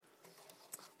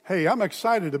Hey, I'm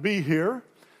excited to be here.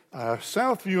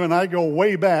 Southview and I go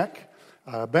way back.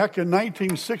 Back in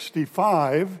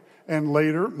 1965 and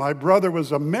later, my brother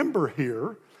was a member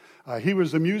here. He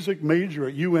was a music major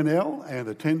at UNL and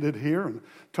attended here and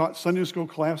taught Sunday school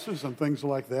classes and things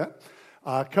like that.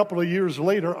 A couple of years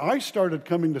later, I started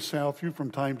coming to Southview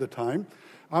from time to time.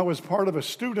 I was part of a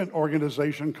student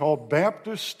organization called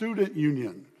Baptist Student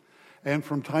Union. And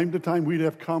from time to time, we'd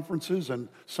have conferences, and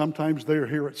sometimes they're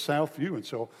here at Southview, and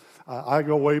so I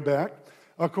go way back.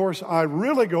 Of course, I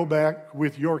really go back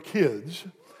with your kids.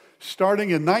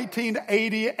 Starting in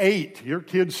 1988, your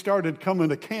kids started coming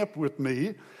to camp with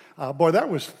me. Boy, that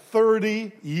was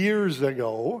 30 years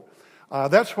ago.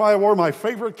 That's why I wore my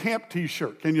favorite camp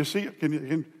T-shirt. Can you see it?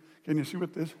 Can you see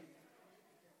what this is?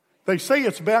 They say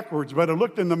it's backwards, but I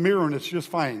looked in the mirror and it's just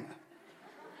fine.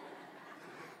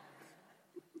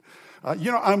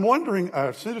 I'm wondering,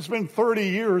 since it's been 30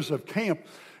 years of camp,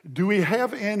 do we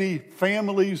have any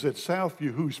families at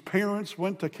Southview whose parents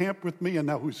went to camp with me and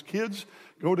now whose kids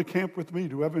go to camp with me?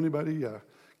 Do we have anybody, a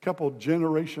couple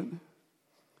generation?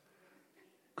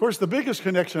 Of course, the biggest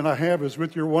connection I have is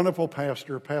with your wonderful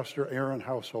pastor, Pastor Aaron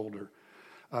Householder.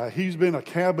 He's been a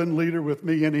cabin leader with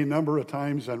me any number of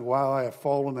times, and while I have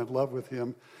fallen in love with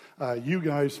him, you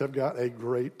guys have got a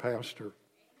great pastor.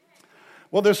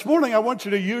 Well, this morning I want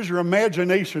you to use your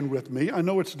imagination with me. I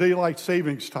know it's daylight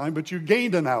savings time, but you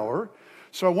gained an hour,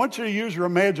 so I want you to use your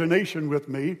imagination with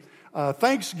me.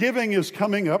 Thanksgiving is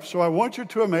coming up, so I want you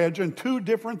to imagine two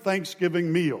different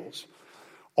Thanksgiving meals.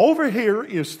 Over here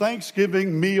is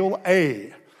Thanksgiving meal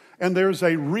A, and there's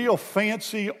a real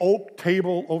fancy oak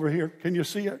table over here. Can you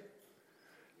see it?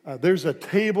 There's a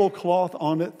tablecloth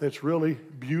on it that's really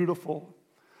beautiful.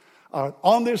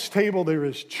 On this table there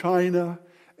is china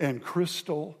and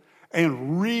crystal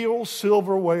and real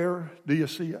silverware. Do you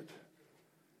see it?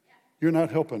 You're not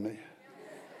helping me.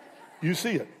 You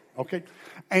see it, okay?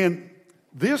 And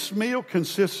this meal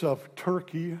consists of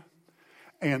turkey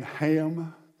and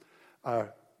ham,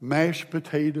 mashed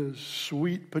potatoes,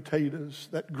 sweet potatoes,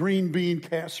 that green bean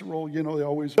casserole, they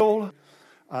always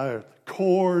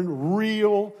corn,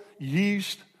 real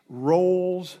yeast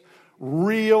rolls,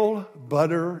 real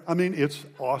butter. I mean, it's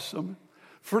awesome.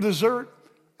 For dessert,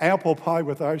 apple pie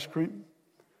with ice cream,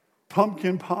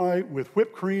 pumpkin pie with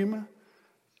whipped cream.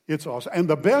 It's awesome. And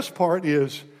the best part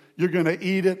is you're going to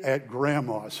eat it at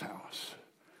Grandma's house.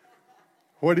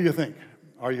 What do you think?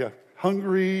 Are you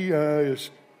hungry? Is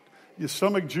your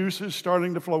stomach juices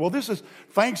starting to flow? Well, this is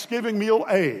Thanksgiving meal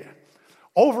A.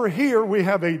 Over here, we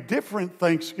have a different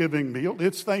Thanksgiving meal.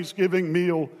 It's Thanksgiving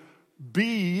meal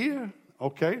B,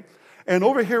 okay? And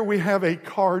over here, we have a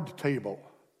card table.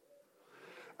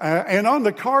 And on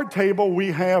the card table, we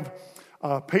have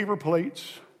paper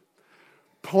plates,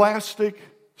 plastic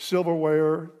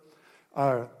silverware,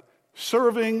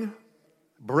 serving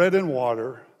bread and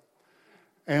water.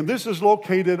 And this is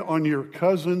located on your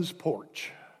cousin's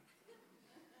porch.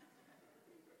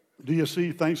 Do you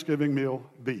see Thanksgiving meal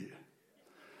B?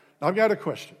 Now, I've got a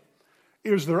question.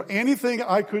 Is there anything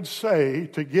I could say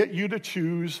to get you to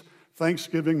choose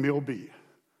Thanksgiving meal B?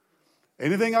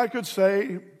 Anything I could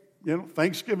say,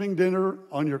 Thanksgiving dinner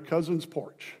on your cousin's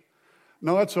porch?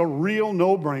 No, it's a real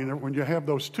no-brainer when you have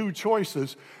those two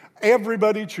choices.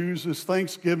 Everybody chooses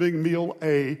Thanksgiving meal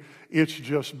A. It's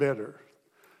just better.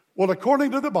 Well, according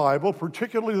to the Bible,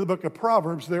 particularly the book of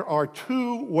Proverbs, there are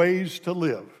two ways to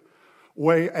live.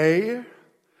 Way A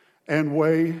and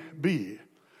way B.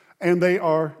 And they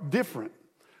are different.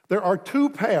 There are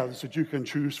two paths that you can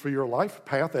choose for your life,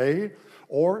 path A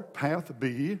or path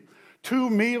B.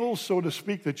 Two meals, so to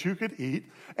speak, that you could eat,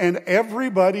 and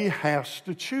everybody has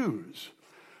to choose.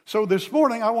 So this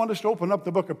morning, I want us to open up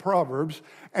the book of Proverbs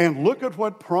and look at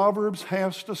what Proverbs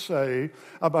has to say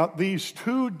about these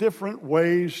two different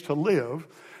ways to live.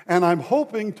 And I'm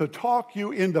hoping to talk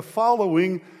you into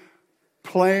following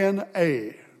plan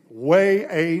A, way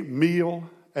A, meal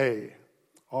A.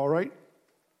 All right?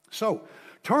 So,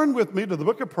 turn with me to the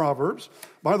book of Proverbs.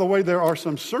 By the way, there are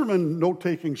some sermon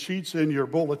note-taking sheets in your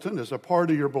bulletin as a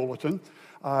part of your bulletin.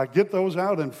 Get those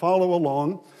out and follow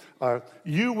along.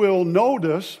 You will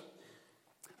notice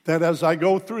that as I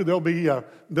go through, there'll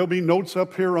be notes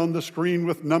up here on the screen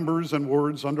with numbers and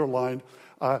words underlined.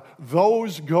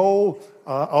 Those go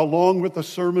along with the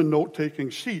sermon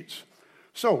note-taking sheets.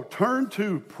 So turn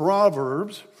to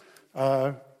Proverbs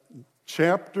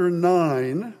chapter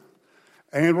 9,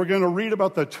 and we're going to read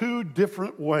about the two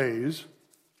different ways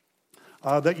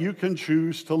that you can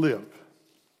choose to live.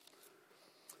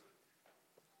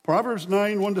 Proverbs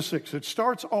 9, 1-6. It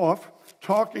starts off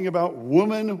talking about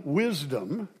woman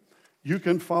wisdom. You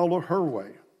can follow her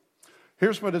way.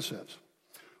 Here's what it says.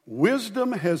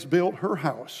 Wisdom has built her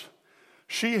house.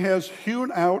 She has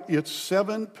hewn out its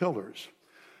 7 pillars.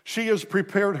 She has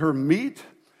prepared her meat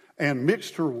and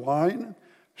mixed her wine.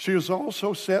 She has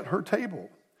also set her table.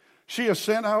 She has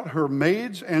sent out her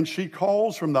maids, and she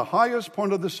calls from the highest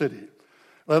point of the city.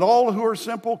 Let all who are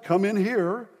simple come in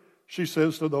here, she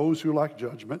says to those who lack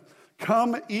judgment.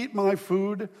 Come eat my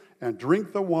food and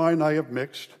drink the wine I have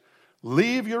mixed.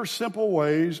 Leave your simple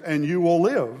ways, and you will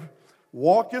live.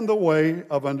 Walk in the way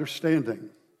of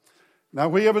understanding. Now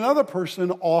we have another person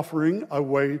offering a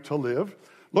way to live.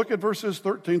 Look at verses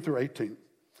 13 through 18.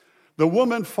 The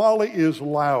woman folly is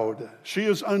loud. She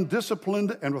is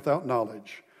undisciplined and without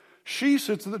knowledge. She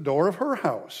sits at the door of her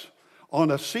house on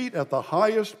a seat at the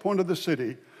highest point of the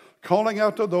city, calling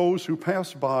out to those who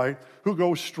pass by, who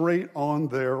go straight on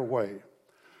their way.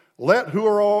 Let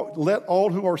all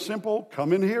who are simple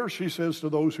come in here, she says to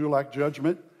those who lack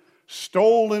judgment.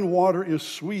 Stolen water is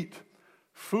sweet.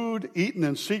 Food eaten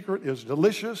in secret is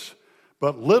delicious.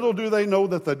 But little do they know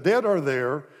that the dead are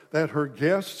there, that her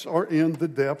guests are in the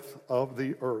depth of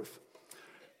the earth.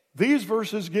 These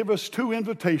verses give us 2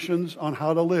 invitations on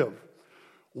how to live.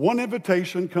 One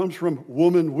invitation comes from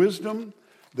woman wisdom.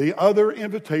 The other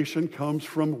invitation comes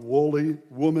from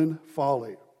woman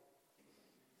folly.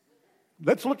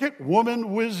 Let's look at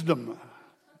woman wisdom.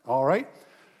 All right?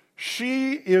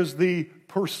 She is the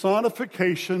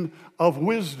personification of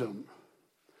wisdom.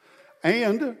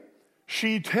 And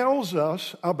she tells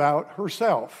us about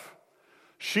herself.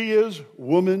 She is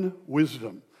woman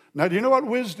wisdom. Now, do you know what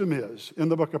wisdom is in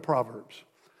the book of Proverbs?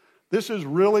 This is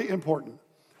really important.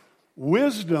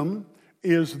 Wisdom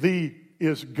is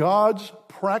God's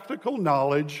practical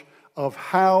knowledge of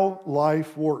how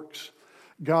life works.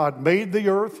 God made the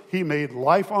earth. He made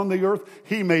life on the earth.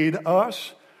 He made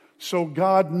us. So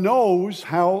God knows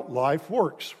how life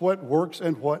works, what works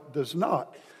and what does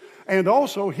not. And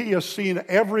also, He has seen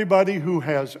everybody who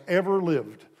has ever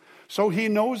lived. So He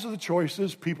knows the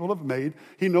choices people have made.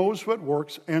 He knows what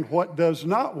works and what does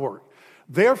not work.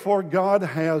 Therefore, God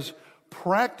has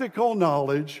practical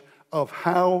knowledge of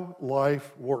how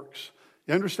life works.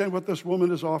 You understand what this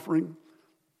woman is offering?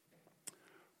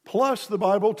 Plus, the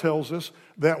Bible tells us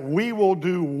that we will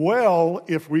do well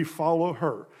if we follow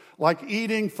her. Like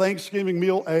eating Thanksgiving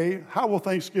meal A, how will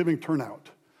Thanksgiving turn out?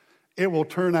 It will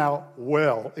turn out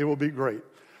well. It will be great.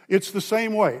 It's the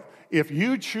same way. If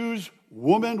you choose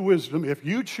woman wisdom, if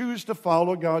you choose to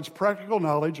follow God's practical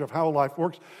knowledge of how life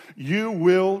works, you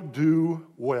will do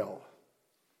well.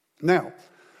 Now,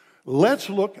 let's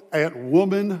look at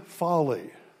woman folly.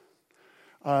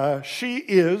 She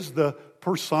is the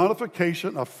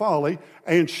personification of folly,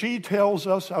 and she tells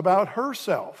us about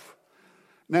herself.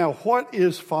 Now, what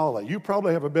is folly? You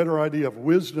probably have a better idea of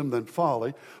wisdom than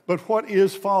folly, but what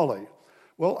is folly?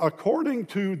 Well, according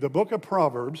to the book of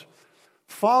Proverbs,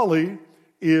 folly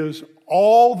is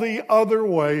all the other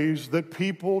ways that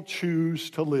people choose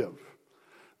to live.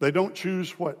 They don't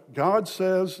choose what God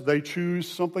says, they choose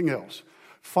something else.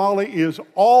 Folly is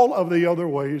all of the other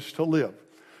ways to live.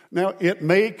 Now, it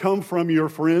may come from your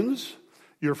friends.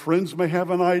 Your friends may have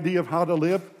an idea of how to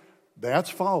live. That's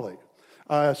folly.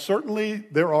 Certainly,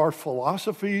 there are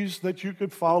philosophies that you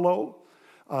could follow.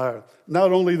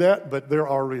 Not only that, but there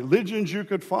are religions you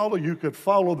could follow. You could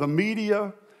follow the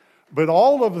media. But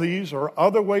all of these are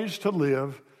other ways to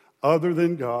live other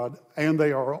than God, and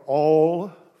they are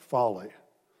all folly.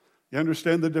 You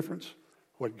understand the difference?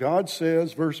 What God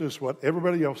says versus what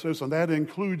everybody else says, and that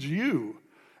includes you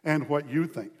and what you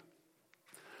think.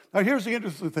 Now, here's the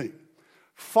interesting thing.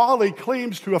 Folly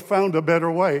claims to have found a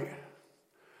better way.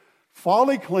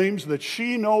 Folly claims that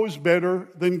she knows better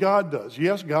than God does.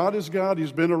 Yes, God is God.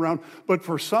 He's been around. But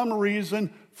for some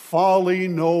reason, folly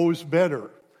knows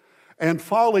better. And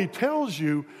folly tells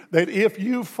you that if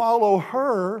you follow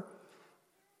her,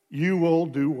 you will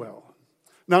do well.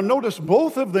 Now, notice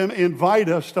both of them invite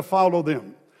us to follow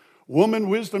them. Woman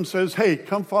wisdom says, hey,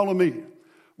 come follow me.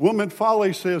 Woman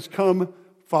folly says, come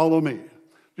follow me.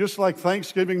 Just like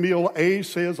Thanksgiving meal A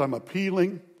says, I'm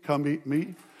appealing, come eat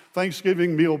me.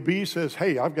 Thanksgiving meal B says,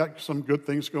 hey, I've got some good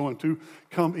things going too,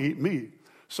 come eat me.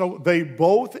 So they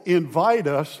both invite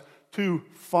us to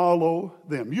follow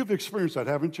them. You've experienced that,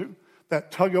 haven't you? That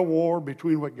tug of war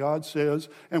between what God says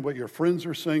and what your friends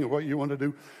are saying and what you want to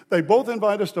do. They both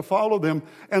invite us to follow them,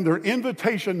 and their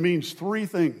invitation means 3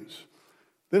 things.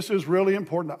 This is really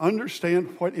important to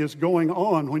understand what is going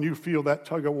on when you feel that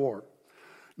tug of war.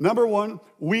 Number 1,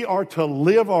 we are to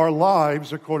live our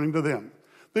lives according to them.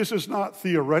 This is not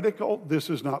theoretical. This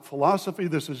is not philosophy.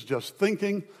 This is just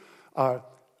thinking.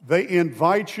 They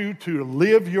invite you to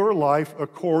live your life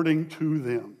according to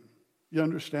them. You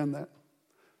understand that?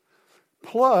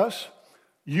 Plus,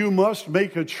 you must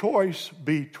make a choice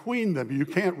between them. You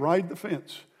can't ride the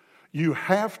fence. You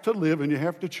have to live and you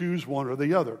have to choose one or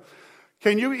the other.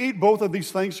 Can you eat both of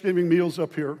these Thanksgiving meals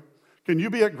up here? Can you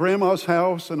be at Grandma's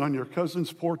house and on your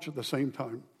cousin's porch at the same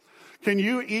time? Can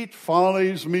you eat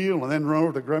Folly's meal and then run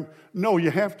over to Grandma? No, you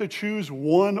have to choose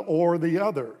one or the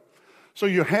other. So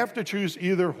you have to choose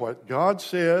either what God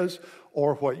says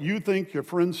or what you think your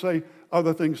friends say,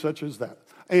 other things such as that.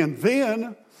 And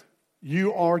then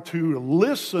you are to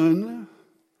listen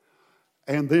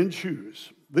and then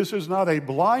choose. This is not a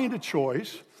blind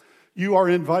choice. You are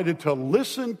invited to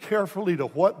listen carefully to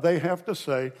what they have to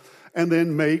say and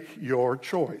then make your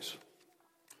choice.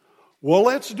 Well,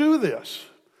 let's do this.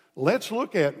 Let's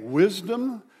look at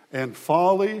wisdom and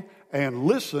folly and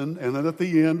listen, and then at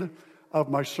the end of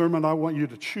my sermon, I want you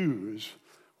to choose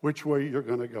which way you're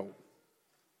going to go.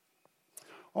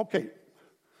 Okay,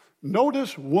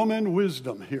 notice woman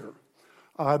wisdom here.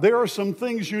 There are some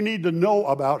things you need to know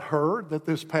about her that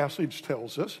this passage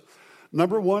tells us.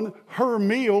 Number one, her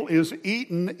meal is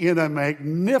eaten in a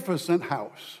magnificent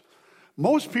house.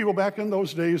 Most people back in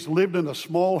those days lived in a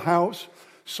small house,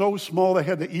 so small they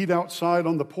had to eat outside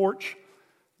on the porch.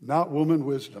 Not woman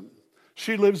wisdom.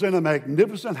 She lives in a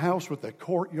magnificent house with a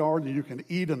courtyard, and you can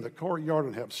eat in the courtyard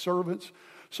and have servants.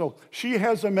 So she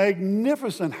has a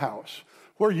magnificent house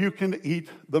where you can eat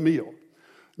the meal.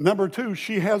 Number two,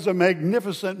 she has a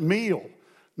magnificent meal.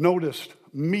 Notice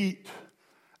meat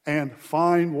and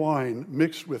fine wine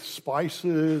mixed with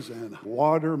spices and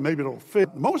water. Maybe it'll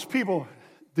fit. Most people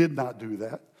did not do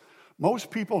that.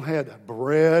 Most people had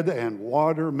bread and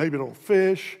water, maybe a little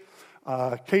fish,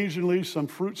 occasionally some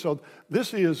fruit. So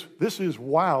this is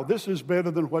wow. This is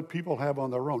better than what people have on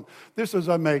their own. This is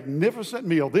a magnificent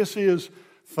meal. This is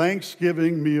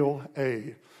Thanksgiving meal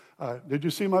A. Did you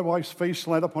see my wife's face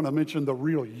light up when I mentioned the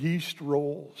real yeast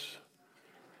rolls?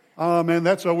 Man,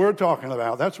 that's what we're talking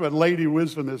about. That's what Lady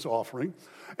Wisdom is offering.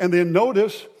 And then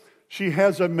notice she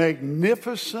has a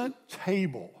magnificent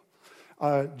table.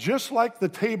 Just like the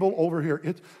table over here.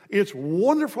 It's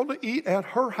wonderful to eat at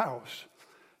her house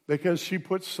because she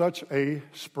puts such a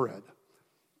spread.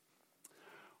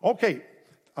 Okay.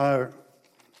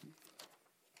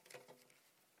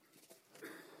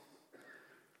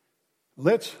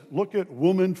 Let's look at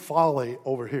woman folly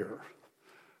over here.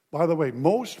 By the way,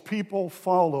 most people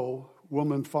follow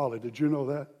woman folly. Did you know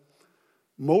that?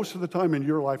 Most of the time in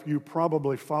your life, you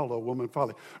probably follow woman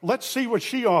folly. Let's see what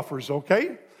she offers,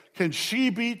 okay? Can she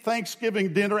beat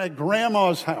Thanksgiving dinner at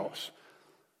Grandma's house?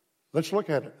 Let's look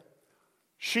at it.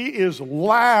 She is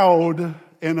loud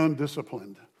and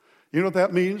undisciplined. You know what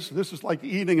that means? This is like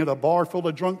eating at a bar full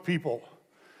of drunk people.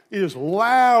 It is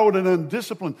loud and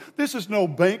undisciplined. This is no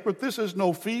banquet. This is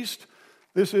no feast.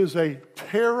 This is a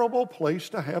terrible place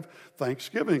to have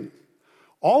Thanksgiving.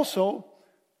 Also,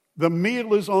 the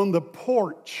meal is on the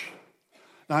porch.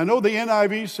 Now, I know the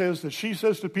NIV says that she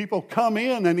says to people, come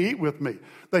in and eat with me.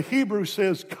 The Hebrew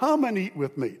says, come and eat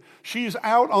with me. She's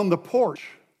out on the porch.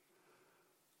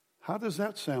 How does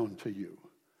that sound to you?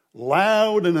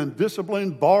 Loud and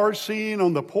undisciplined, bar scene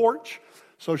on the porch.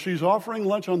 So she's offering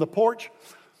lunch on the porch,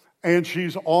 and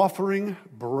she's offering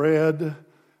bread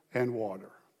and water.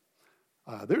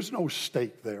 There's no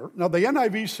steak there. Now, the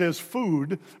NIV says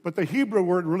food, but the Hebrew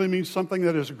word really means something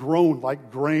that is grown,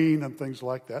 like grain and things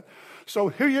like that. So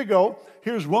here you go.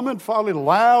 Here's woman folly,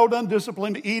 loud,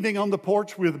 undisciplined, eating on the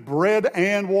porch with bread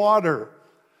and water.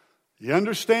 You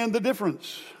understand the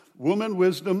difference? Woman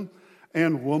wisdom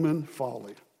and woman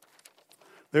folly.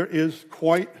 There is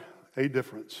quite a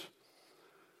difference.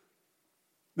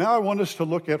 Now I want us to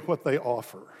look at what they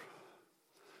offer.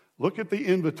 Look at the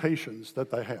invitations that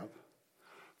they have.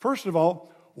 First of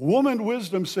all, woman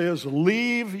wisdom says,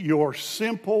 leave your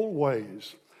simple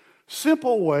ways.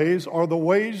 Simple ways are the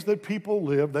ways that people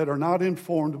live that are not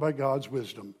informed by God's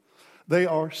wisdom. They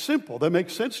are simple. They make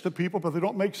sense to people, but they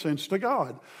don't make sense to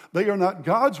God. They are not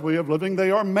God's way of living. They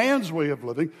are man's way of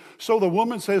living. So the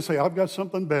woman says, hey, I've got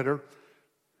something better.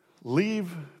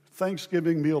 Leave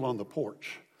Thanksgiving meal on the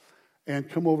porch and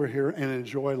come over here and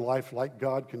enjoy life like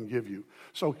God can give you.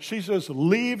 So she says,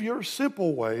 leave your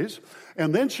simple ways.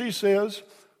 And then she says,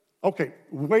 okay,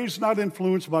 ways not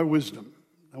influenced by wisdom.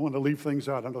 I want to leave things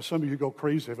out. I know some of you go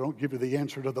crazy if I don't give you the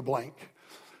answer to the blank.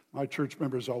 My church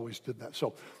members always did that.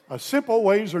 So simple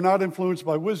ways are not influenced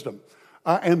by wisdom.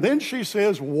 And then she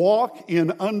says, walk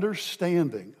in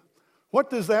understanding. What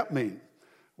does that mean?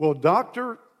 Well,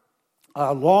 Dr.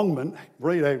 Longman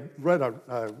read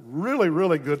a really,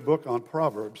 really good book on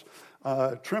Proverbs,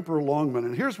 Tremper Longman.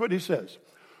 And here's what he says.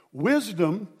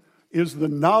 Wisdom is the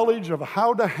knowledge of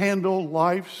how to handle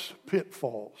life's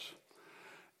pitfalls.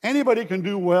 Anybody can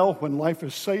do well when life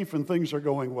is safe and things are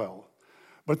going well.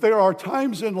 But there are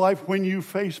times in life when you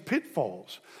face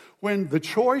pitfalls, when the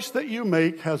choice that you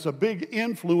make has a big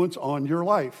influence on your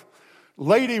life.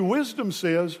 Lady Wisdom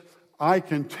says, I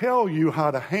can tell you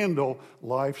how to handle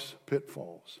life's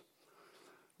pitfalls.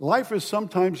 Life is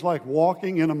sometimes like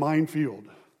walking in a minefield.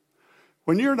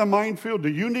 When you're in a minefield, do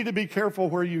you need to be careful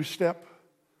where you step?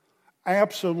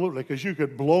 Absolutely, because you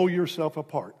could blow yourself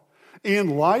apart.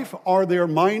 In life, are there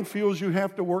minefields you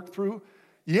have to work through?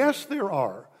 Yes, there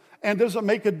are. And does it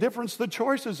make a difference, the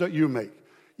choices that you make?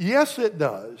 Yes, it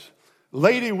does.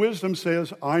 Lady Wisdom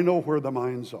says, I know where the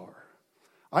mines are.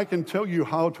 I can tell you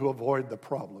how to avoid the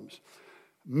problems.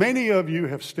 Many of you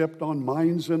have stepped on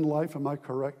mines in life, am I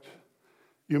correct?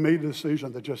 You made a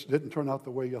decision that just didn't turn out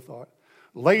the way you thought.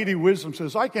 Lady Wisdom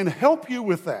says, I can help you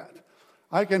with that.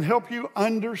 I can help you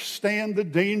understand the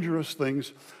dangerous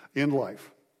things in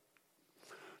life.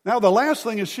 Now, the last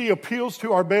thing is she appeals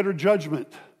to our better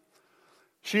judgment.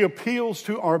 She appeals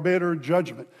to our better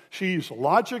judgment. She's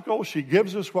logical. She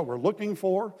gives us what we're looking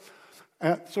for.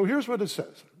 So here's what it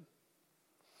says.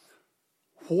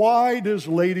 Why does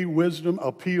Lady Wisdom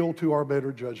appeal to our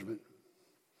better judgment?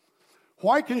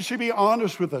 Why can she be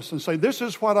honest with us and say, this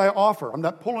is what I offer. I'm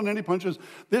not pulling any punches.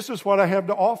 This is what I have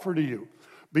to offer to you.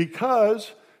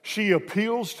 Because she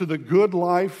appeals to the good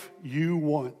life you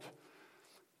want.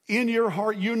 In your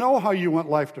heart, you know how you want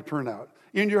life to turn out.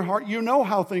 In your heart, you know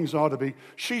how things ought to be.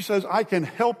 She says, I can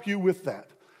help you with that.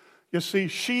 You see,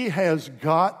 she has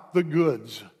got the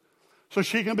goods. So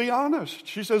she can be honest.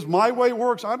 She says, my way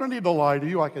works. I don't need to lie to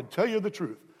you. I can tell you the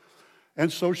truth.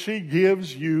 And so she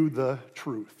gives you the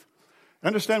truth.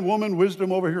 Understand woman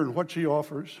wisdom over here and what she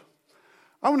offers?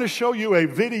 I want to show you a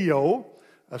video.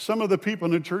 Some of the people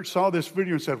in the church saw this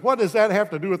video and said, what does that have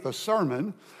to do with the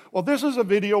sermon? Well, this is a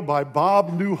video by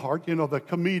Bob Newhart, the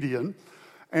comedian.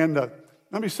 And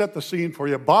let me set the scene for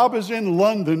you. Bob is in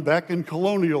London back in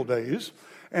colonial days.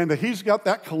 And he's got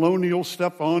that colonial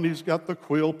stuff on. He's got the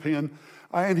quill pen.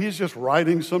 And he's just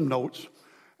writing some notes.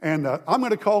 And I'm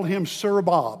going to call him Sir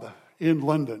Bob in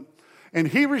London. And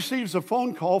he receives a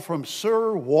phone call from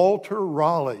Sir Walter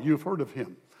Raleigh. You've heard of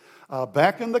him.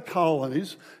 Back in the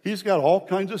colonies, he's got all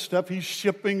kinds of stuff he's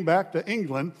shipping back to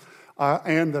England.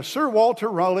 And Sir Walter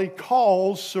Raleigh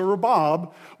calls Sir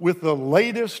Bob with the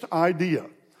latest idea.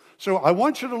 So I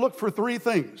want you to look for three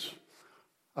things.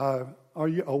 Are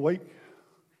you awake?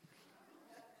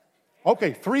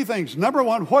 Okay, three things. Number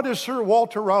one, what is Sir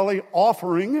Walter Raleigh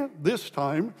offering this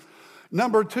time?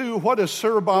 Number two, what does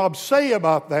Sir Bob say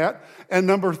about that? And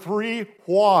number three,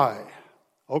 why?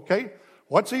 Okay,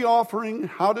 what's he offering?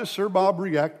 How does Sir Bob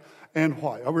react? And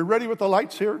why? Are we ready with the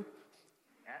lights here?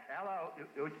 Hello,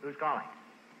 who's calling?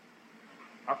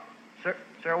 Oh,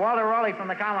 Sir Walter Raleigh from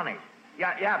the colonies.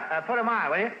 Yeah, put him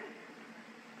on, will you?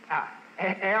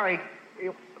 Hey, Harry,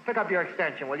 you pick up your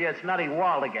extension, will you? It's Nutty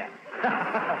Walt again.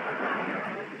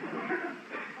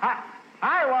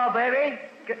 Hi, Walt, baby.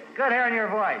 Good hearing your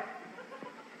voice.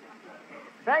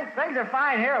 Things are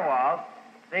fine here, Walt.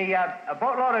 The a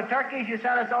boatload of turkeys you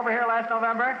sent us over here last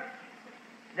November,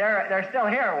 they're still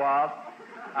here, Walt.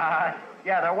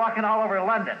 Yeah, they're walking all over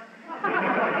London.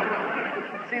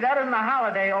 See, that isn't a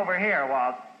holiday over here,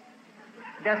 Walt.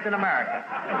 Just in America.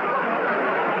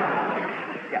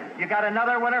 Yeah, you got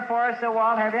another winner for us,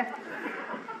 Walt, have you?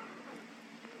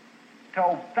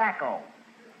 Tobacco.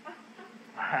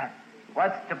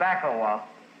 What's tobacco, Walt?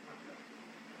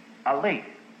 A leaf.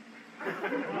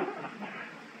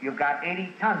 You've got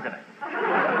 80 tons of it.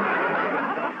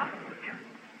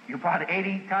 You brought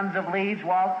 80 tons of leaves,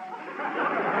 Walt?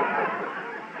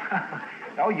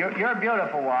 Oh, you're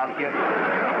beautiful, Walt.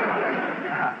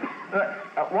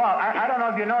 Walt, I don't know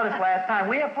if you noticed last time,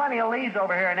 we have plenty of leaves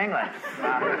over here in England.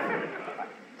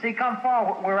 See, come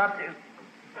fall, we're up to...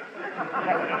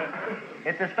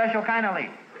 It's a special kind of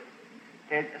leaf.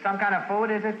 It's some kind of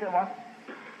food, is it, Walt?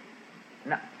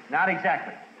 No, not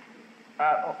exactly.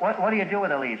 What do you do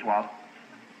with the leaves, Walt?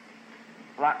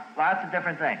 Lots of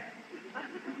different things.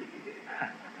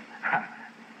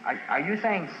 Are you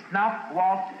saying snuff,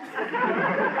 Walt?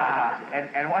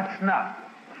 And what's snuff?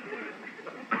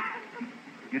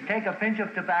 You take a pinch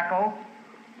of tobacco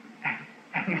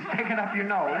and you stick it up your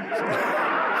nose.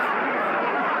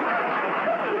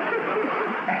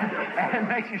 and it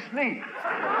makes you sneeze.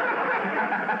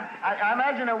 I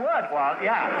imagine it would, Walt,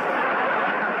 yeah.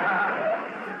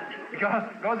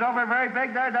 Goes over very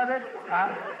big there, does it?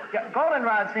 Yeah,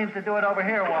 goldenrod seems to do it over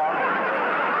here, Walt.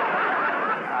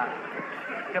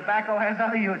 Tobacco has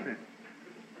other uses.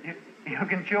 You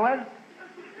can chew it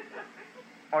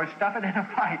or stuff it in a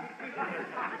pipe.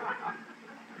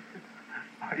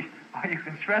 or you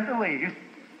can shred the leaves,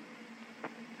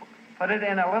 put it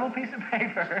in a little piece of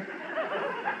paper,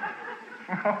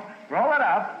 roll it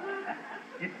up.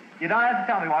 You don't have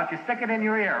to tell me, Walt. You stick it in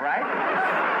your ear, right?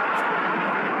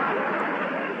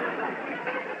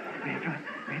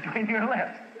 Between your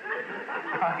lips.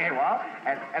 Okay, Walt.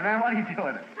 And then what do you do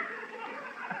with it?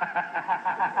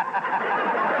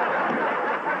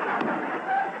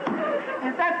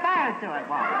 You set fire to it,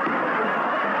 Walt.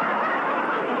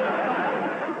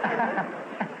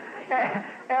 Hey,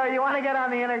 Harry, you want to get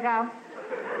on the intercom?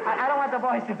 I don't want the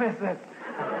boys to miss this.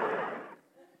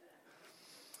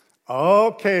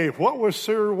 Okay, what was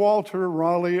Sir Walter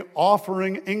Raleigh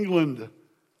offering England?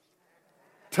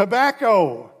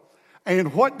 Tobacco.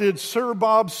 And what did Sir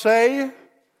Bob say?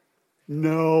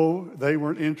 No, they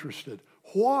weren't interested.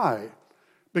 Why?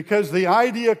 Because the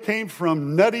idea came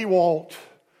from Nutty Walt.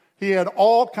 He had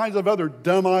all kinds of other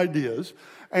dumb ideas.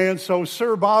 And so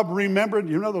Sir Bob remembered,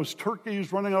 you know those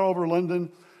turkeys running all over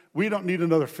London? We don't need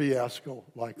another fiasco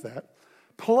like that.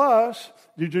 Plus,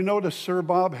 did you notice Sir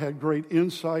Bob had great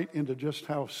insight into just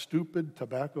how stupid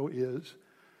tobacco is?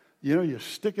 You know, you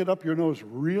stick it up your nose,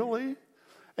 really?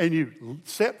 And you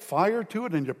set fire to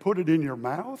it and you put it in your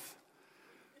mouth?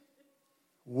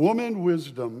 Woman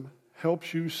wisdom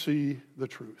helps you see the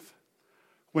truth.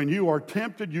 When you are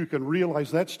tempted, you can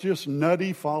realize that's just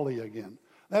nutty folly again.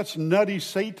 That's nutty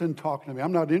Satan talking to me.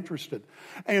 I'm not interested.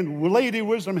 And Lady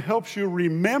Wisdom helps you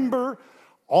remember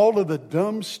all of the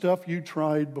dumb stuff you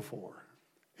tried before.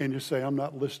 And you say, I'm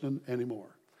not listening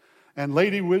anymore. And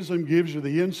Lady Wisdom gives you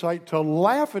the insight to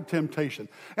laugh at temptation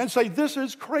and say, this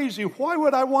is crazy. Why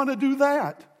would I want to do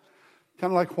that?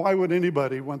 Kind of like, why would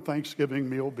anybody want Thanksgiving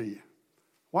meal be?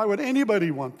 Why would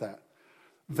anybody want that?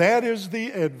 That is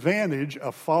the advantage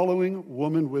of following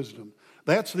woman wisdom.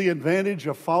 That's the advantage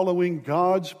of following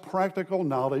God's practical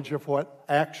knowledge of what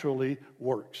actually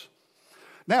works.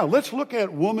 Now, let's look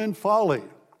at woman folly.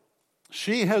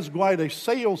 She has quite a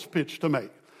sales pitch to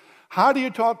make. How do you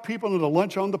talk people into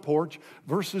lunch on the porch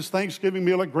versus Thanksgiving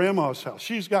meal at grandma's house?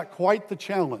 She's got quite the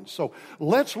challenge. So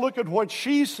let's look at what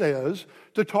she says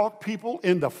to talk people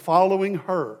into following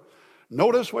her.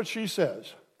 Notice what she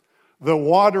says. The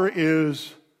water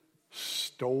is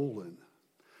stolen.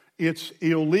 It's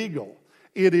illegal.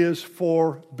 It is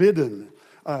forbidden.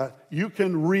 You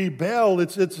can rebel.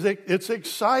 It's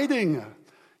exciting.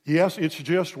 Yes, it's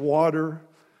just water,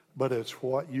 but it's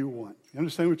what you want. You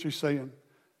understand what she's saying?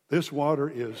 This water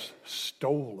is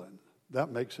stolen. That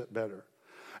makes it better.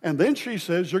 And then she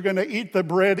says, you're going to eat the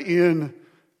bread in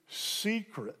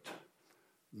secret.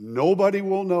 Nobody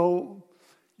will know.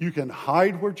 You can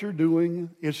hide what you're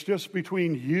doing. It's just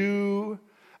between you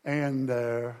and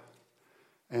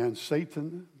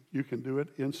Satan. You can do it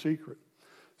in secret.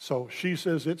 So she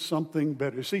says it's something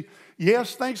better. See,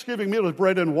 yes, Thanksgiving meal is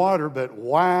bread and water, but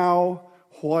wow,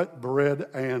 what bread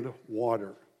and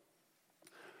water.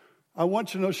 I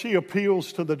want you to know she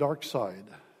appeals to the dark side.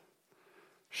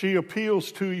 She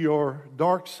appeals to your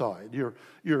dark side,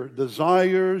 your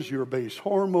desires, your base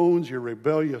hormones, your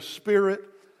rebellious spirit.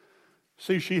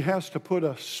 See, she has to put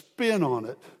a spin on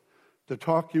it to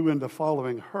talk you into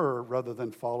following her rather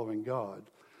than following God.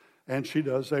 And she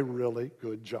does a really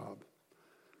good job.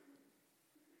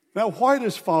 Now, why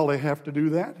does folly have to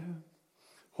do that?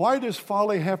 Why does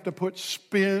folly have to put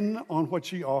spin on what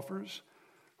she offers?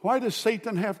 Why does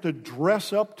Satan have to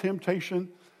dress up temptation?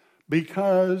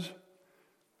 Because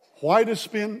why does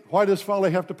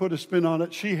folly have to put a spin on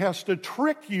it? She has to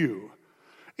trick you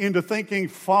into thinking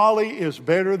folly is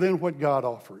better than what God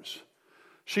offers.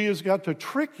 She has got to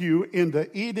trick you into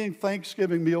eating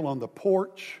Thanksgiving meal on the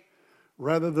porch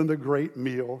rather than the great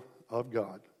meal of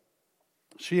God.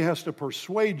 She has to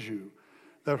persuade you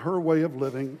that her way of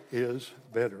living is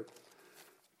better.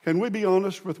 Can we be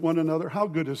honest with one another? How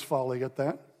good is folly at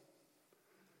that?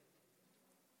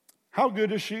 How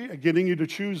good is she at getting you to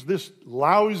choose this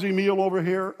lousy meal over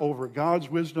here over God's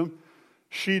wisdom?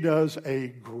 She does a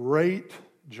great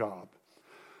job.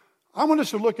 I want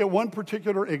us to look at one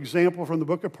particular example from the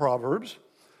book of Proverbs.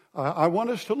 I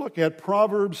want us to look at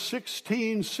Proverbs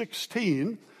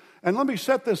 16:16. And let me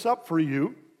set this up for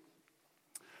you.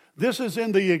 This is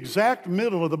in the exact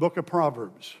middle of the book of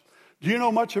Proverbs. Do you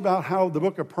know much about how the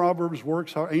book of Proverbs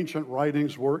works, how ancient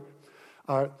writings work?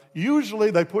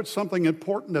 Usually they put something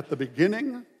important at the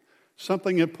beginning,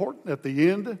 something important at the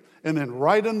end, and then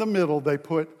right in the middle they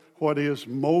put what is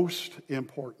most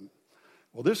important.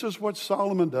 Well, this is what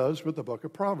Solomon does with the book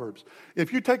of Proverbs.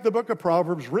 If you take the book of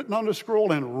Proverbs written on a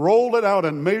scroll and roll it out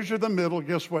and measure the middle,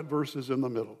 guess what verse is in the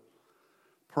middle?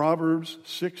 Proverbs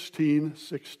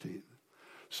 16:16.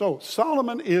 So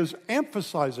Solomon is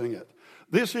emphasizing it.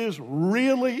 This is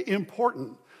really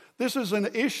important. This is an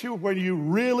issue where you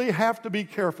really have to be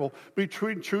careful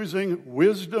between choosing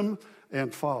wisdom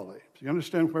and folly. Do you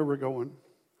understand where we're going?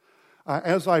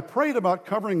 As I prayed about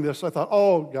covering this, I thought,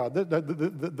 oh, God,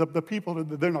 the people,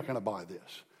 they're not going to buy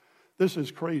this. This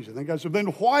is crazy. Then God said, then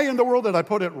why in the world did I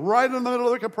put it right in the middle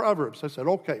of the book of Proverbs? I said,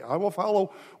 okay, I will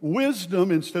follow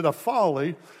wisdom instead of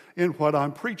folly in what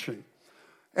I'm preaching.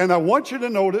 And I want you to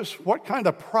notice what kind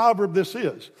of proverb this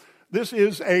is. This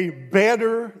is a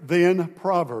better than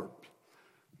proverb.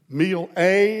 Meal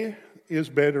A is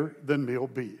better than meal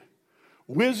B.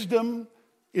 Wisdom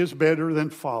is better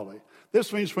than folly.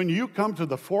 This means when you come to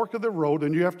the fork of the road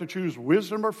and you have to choose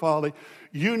wisdom or folly,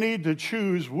 you need to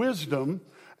choose wisdom.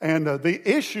 And the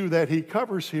issue that he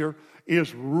covers here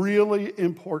is really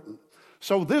important.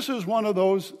 So this is one of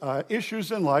those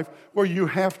issues in life where you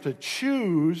have to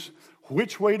choose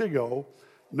which way to go,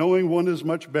 knowing one is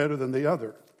much better than the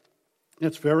other.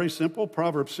 It's very simple.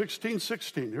 Proverbs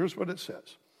 16:16. Here's what it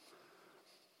says.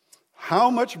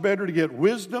 How much better to get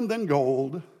wisdom than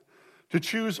gold, to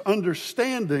choose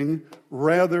understanding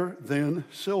rather than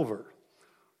silver.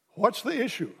 What's the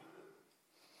issue?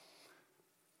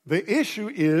 The issue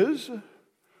is,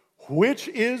 which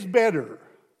is better?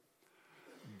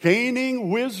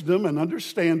 Gaining wisdom and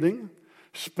understanding,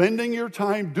 spending your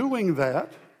time doing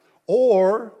that,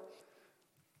 or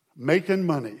making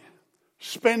money,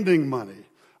 spending money,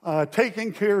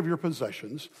 taking care of your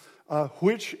possessions.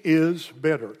 Which is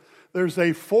better? There's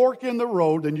a fork in the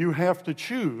road and you have to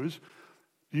choose.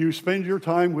 Do you spend your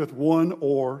time with one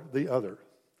or the other?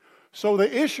 So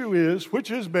the issue is,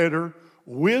 which is better,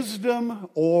 wisdom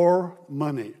or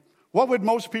money? What would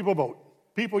most people vote?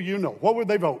 People you know, what would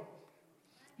they vote?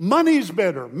 Money's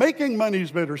better, making money's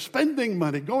better, spending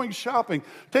money, going shopping,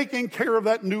 taking care of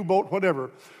that new boat,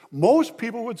 whatever. Most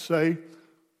people would say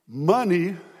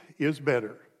money is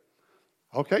better.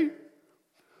 Okay?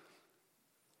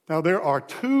 Now there are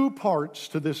two parts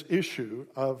to this issue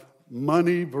of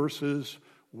money versus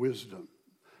wisdom.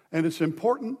 And it's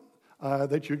important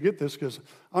that you get this, because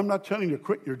I'm not telling you to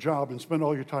quit your job and spend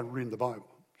all your time reading the Bible.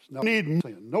 Now,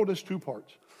 notice two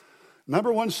parts.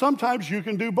 Number one, sometimes you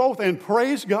can do both, and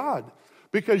praise God,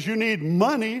 because you need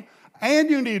money and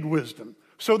you need wisdom.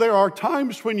 So there are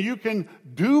times when you can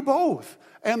do both,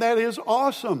 and that is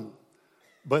awesome.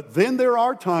 But then there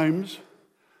are times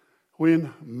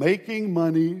when making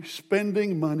money,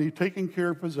 spending money, taking care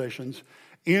of possessions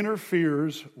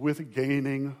interferes with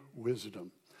gaining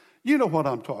wisdom. You know what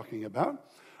I'm talking about.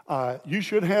 You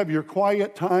should have your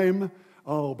quiet time.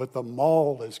 Oh, but the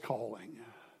mall is calling.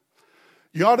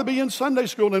 You ought to be in Sunday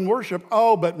school and worship.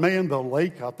 Oh, but man, the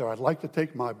lake out there, I'd like to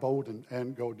take my boat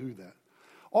and go do that.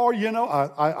 Or,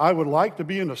 I would like to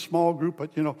be in a small group,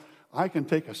 but, I can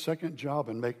take a second job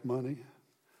and make money,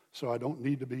 so I don't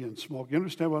need to be in small. You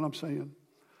understand what I'm saying?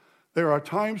 There are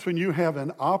times when you have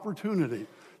an opportunity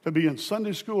to be in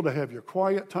Sunday school, to have your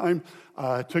quiet time,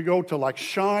 to go to like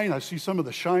Shine. I see some of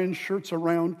the Shine shirts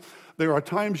around. There are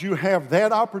times you have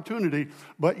that opportunity,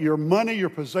 but your money, your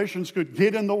possessions could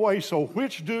get in the way. So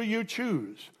which do you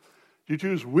choose? Do you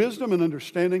choose wisdom and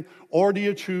understanding, or do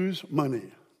you choose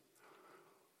money?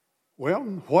 Well,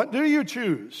 what do you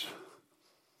choose?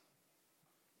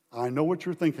 I know what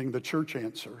you're thinking, the church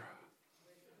answer.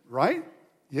 Right?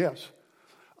 Yes.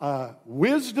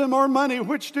 Wisdom or money,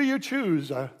 which do you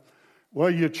choose?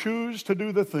 Well, you choose to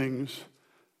do the things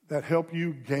that help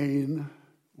you gain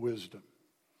wisdom.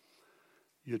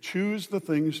 You choose the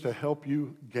things to help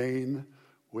you gain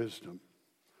wisdom.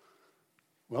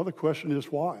 Well, the question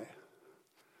is why?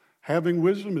 Having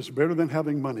wisdom is better than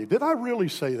having money. Did I really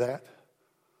say that?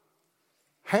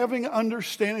 Having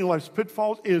understanding life's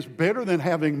pitfalls is better than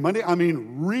having money? I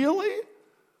mean, really?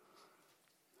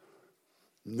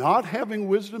 Not having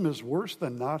wisdom is worse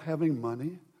than not having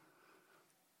money?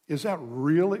 Is that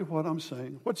really what I'm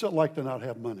saying? What's it like to not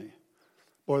have money?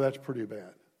 Boy, that's pretty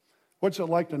bad. What's it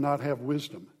like to not have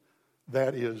wisdom?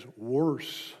 That is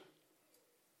worse.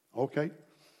 Okay,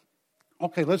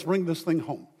 let's bring this thing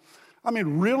home. I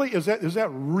mean, really, is that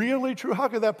really true? How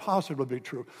could that possibly be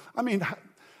true? I mean,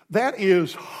 that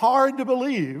is hard to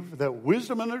believe, that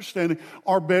wisdom and understanding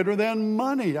are better than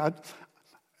money.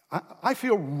 I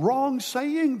feel wrong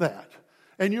saying that.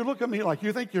 And you look at me like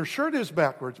you think your shirt is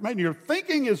backwards. Man, your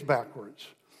thinking is backwards.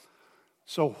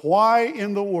 So why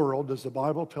in the world does the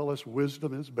Bible tell us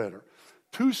wisdom is better?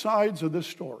 Two sides of this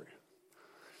story.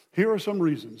 Here are some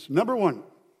reasons. Number one,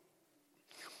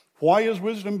 why is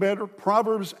wisdom better?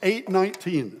 Proverbs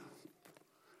 8:19.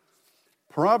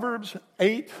 Proverbs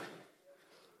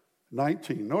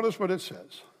 8:19. Notice what it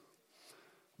says.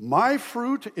 My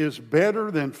fruit is better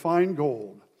than fine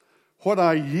gold. What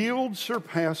I yield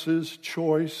surpasses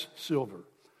choice silver.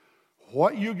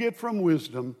 What you get from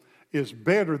wisdom is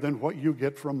better than what you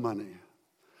get from money.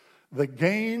 The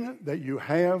gain that you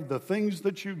have, the things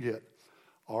that you get,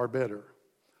 are better.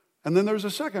 And then there's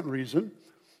a second reason.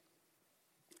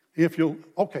 If you'll,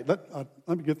 okay, let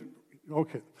me get,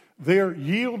 okay. Their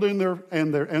yield and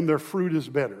their fruit is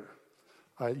better.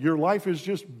 Your life is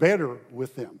just better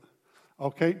with them.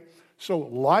 Okay? So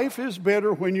life is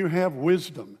better when you have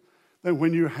wisdom than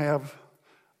when you have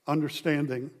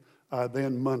understanding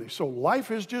than money. So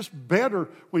life is just better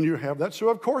when you have that. So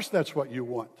of course that's what you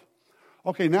want.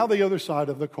 Okay, now the other side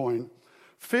of the coin.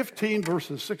 15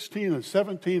 verses 16 and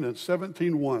 17 and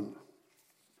 17:1.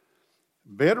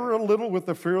 Better a little with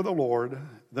the fear of the Lord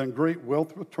than great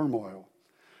wealth with turmoil.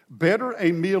 Better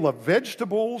a meal of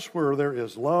vegetables where there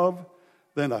is love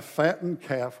than a fattened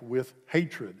calf with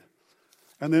hatred.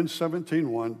 And then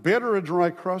 17:1. Better a dry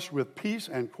crust with peace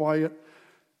and quiet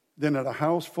than at a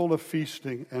house full of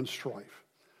feasting and strife.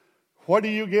 What do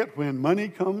you get when money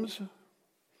comes?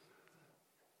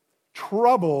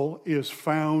 Trouble is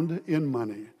found in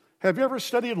money. Have you ever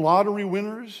studied lottery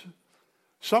winners?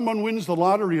 Someone wins the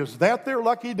lottery. Is that their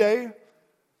lucky day?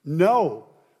 No.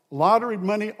 Lottery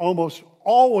money almost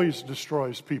always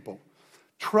destroys people.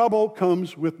 Trouble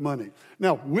comes with money.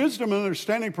 Now, wisdom and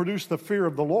understanding produce the fear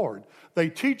of the Lord. They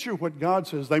teach you what God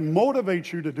says. They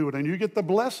motivate you to do it, and you get the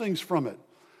blessings from it.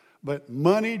 But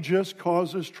money just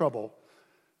causes trouble.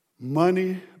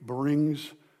 Money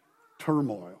brings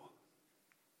turmoil.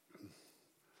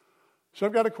 So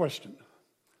I've got a question.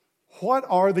 What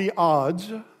are the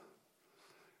odds?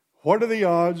 What are the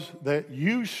odds that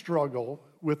you struggle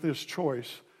with this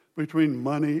choice between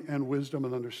money and wisdom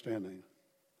and understanding?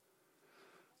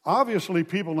 Obviously,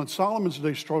 people in Solomon's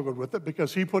day struggled with it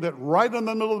because he put it right in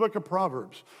the middle of the book of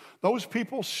Proverbs. Those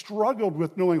people struggled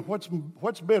with knowing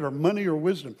what's better, money or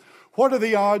wisdom. What are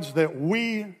the odds that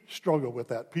we struggle with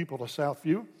that, people of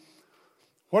Southview?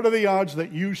 What are the odds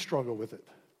that you struggle with it?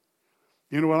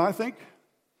 You know what I think?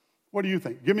 What do you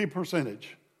think? Give me a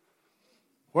percentage.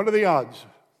 What are the odds?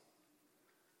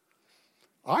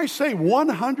 I say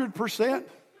 100%.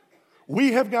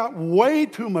 We have got way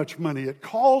too much money. It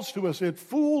calls to us. It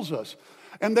fools us.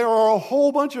 And there are a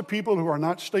whole bunch of people who are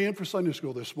not staying for Sunday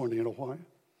school this morning. You know why?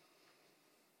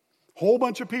 Whole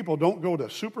bunch of people don't go to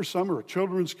Super Summer or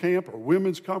Children's Camp or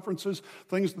women's conferences,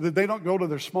 things that they don't go to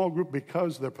their small group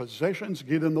because their possessions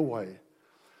get in the way.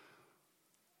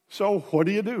 So what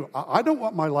do? I don't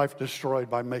want my life destroyed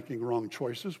by making wrong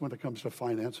choices when it comes to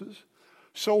finances.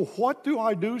 So what do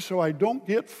I do so I don't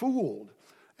get fooled?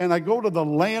 And I go to the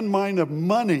landmine of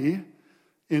money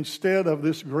instead of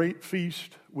this great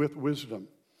feast with wisdom.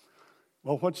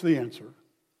 Well, what's the answer?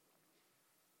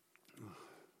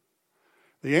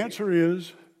 The answer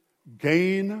is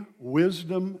gain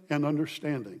wisdom and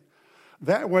understanding.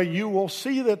 That way you will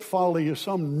see that folly is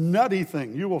some nutty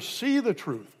thing. You will see the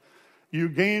truth. You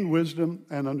gain wisdom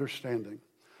and understanding.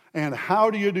 And how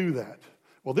do you do that?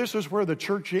 Well, this is where the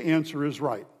churchy answer is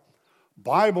right.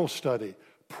 Bible study,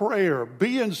 prayer,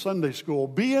 be in Sunday school,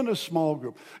 be in a small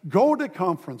group, go to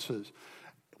conferences.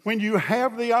 When you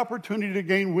have the opportunity to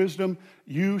gain wisdom,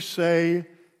 you say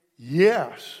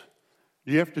yes.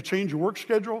 Do you have to change your work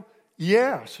schedule?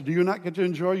 Yes. Do you not get to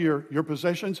enjoy your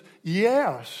possessions?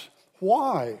 Yes.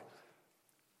 Why?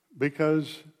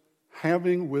 Because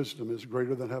having wisdom is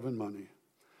greater than having money.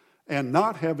 And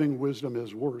not having wisdom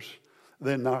is worse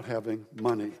than not having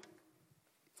money.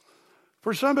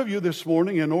 For some of you this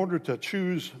morning, in order to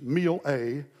choose meal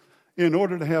A, in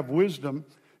order to have wisdom,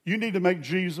 you need to make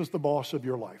Jesus the boss of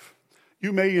your life.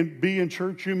 You may be in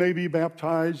church, you may be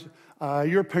baptized,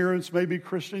 your parents may be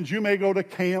Christians, you may go to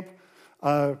camp,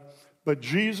 but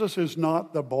Jesus is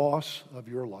not the boss of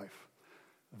your life.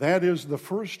 That is the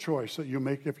first choice that you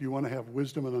make if you want to have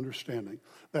wisdom and understanding.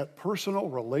 That personal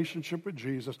relationship with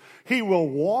Jesus. He will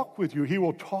walk with you. He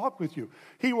will talk with you.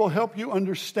 He will help you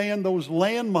understand those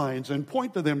landmines and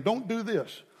point to them. Don't do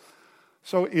this.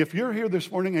 So if you're here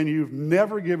this morning and you've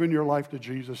never given your life to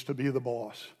Jesus to be the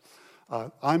boss,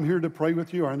 I'm here to pray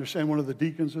with you. I understand one of the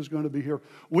deacons is going to be here.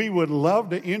 We would love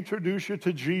to introduce you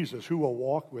to Jesus who will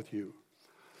walk with you.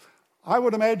 I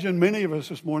would imagine many of us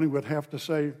this morning would have to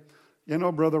say, you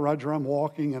know, Brother Roger, I'm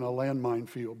walking in a landmine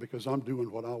field because I'm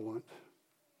doing what I want.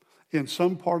 In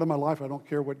some part of my life, I don't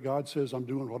care what God says, I'm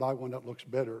doing what I want that looks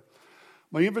better.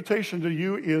 My invitation to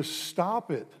you is stop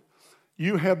it.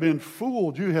 You have been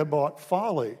fooled. You have bought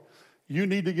folly. You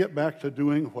need to get back to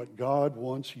doing what God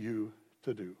wants you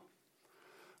to do.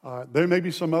 There may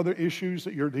be some other issues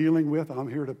that you're dealing with. I'm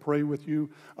here to pray with you.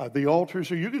 The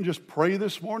altars, or you can just pray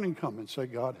this morning, come and say,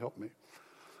 God, help me.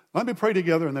 Let me pray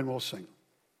together and then we'll sing.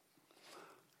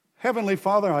 Heavenly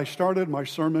Father, I started my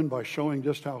sermon by showing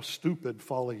just how stupid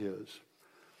folly is.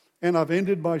 And I've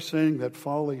ended by saying that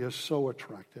folly is so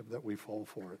attractive that we fall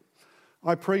for it.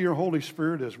 I pray your Holy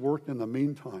Spirit has worked in the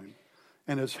meantime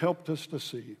and has helped us to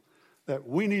see that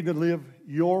we need to live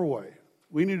your way.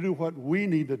 We need to do what we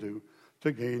need to do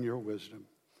to gain your wisdom.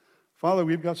 Father,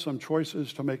 we've got some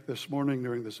choices to make this morning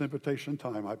during this invitation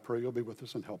time. I pray you'll be with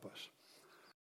us and help us.